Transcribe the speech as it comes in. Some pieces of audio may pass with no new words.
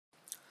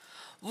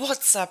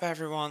What's up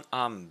everyone,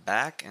 I'm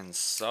back and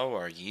so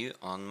are you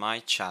on my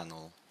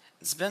channel.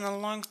 It's been a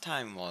long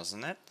time,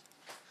 wasn't it?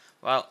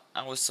 Well,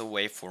 I was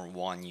away for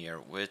 1 year,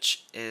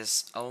 which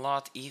is a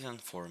lot even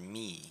for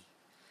me.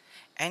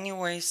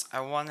 Anyways,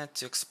 I wanted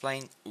to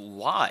explain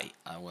why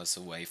I was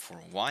away for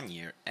 1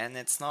 year, and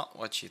it's not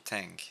what you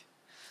think.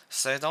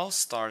 So it all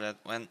started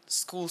when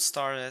school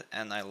started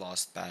and I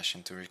lost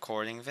passion to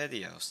recording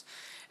videos.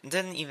 And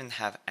didn't even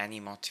have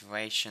any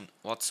motivation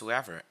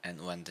whatsoever,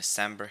 and when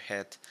December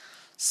hit,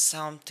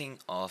 something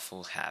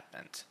awful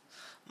happened.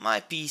 My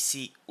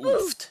PC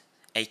oofed,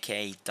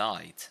 aka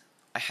died.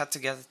 I had to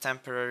get a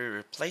temporary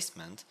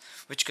replacement,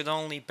 which could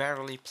only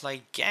barely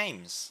play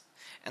games.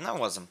 And I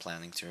wasn't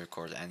planning to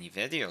record any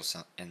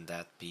videos in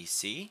that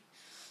PC,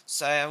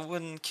 so I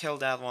wouldn't kill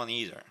that one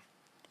either.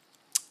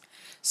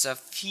 So a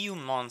few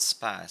months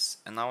passed,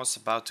 and I was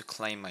about to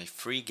claim my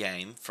free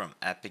game from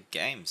Epic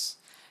Games,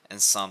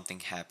 and something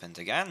happened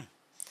again.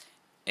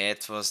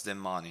 It was the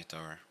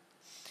monitor.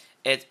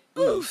 It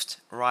oofed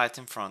right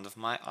in front of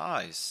my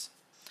eyes.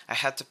 I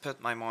had to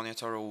put my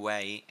monitor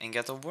away and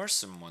get a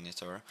worse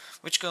monitor,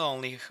 which could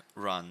only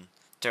run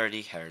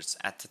 30 Hz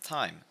at the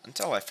time,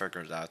 until I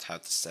figured out how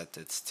to set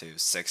it to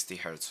 60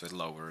 Hz with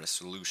lower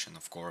resolution,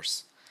 of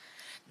course.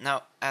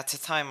 Now, at the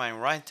time I'm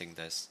writing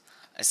this,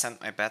 I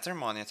sent my better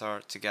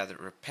monitor to get it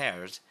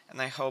repaired, and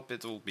I hope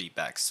it will be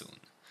back soon.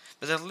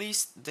 But at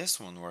least this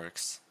one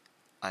works,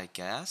 I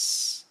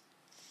guess?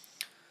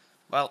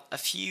 Well, a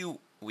few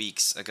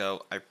weeks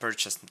ago I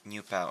purchased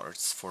new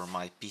parts for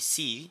my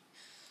PC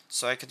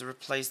so I could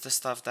replace the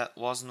stuff that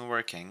wasn't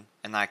working,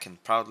 and I can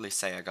proudly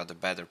say I got a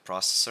better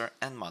processor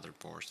and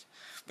motherboard,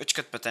 which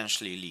could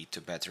potentially lead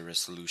to better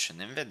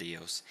resolution in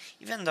videos,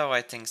 even though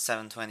I think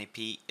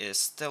 720p is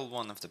still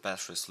one of the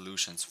best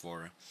resolutions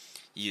for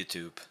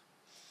YouTube.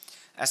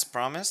 As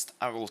promised,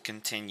 I will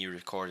continue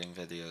recording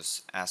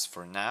videos as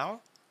for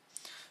now,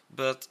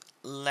 but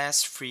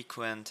less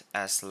frequent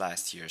as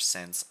last year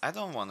since I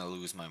don't want to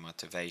lose my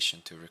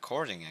motivation to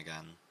recording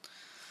again.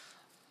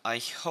 I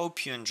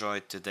hope you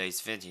enjoyed today's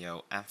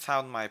video and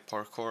found my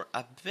parkour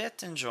a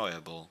bit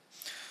enjoyable.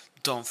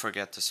 Don't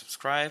forget to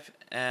subscribe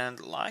and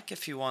like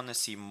if you want to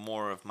see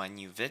more of my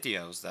new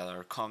videos that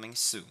are coming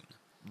soon.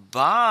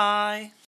 Bye!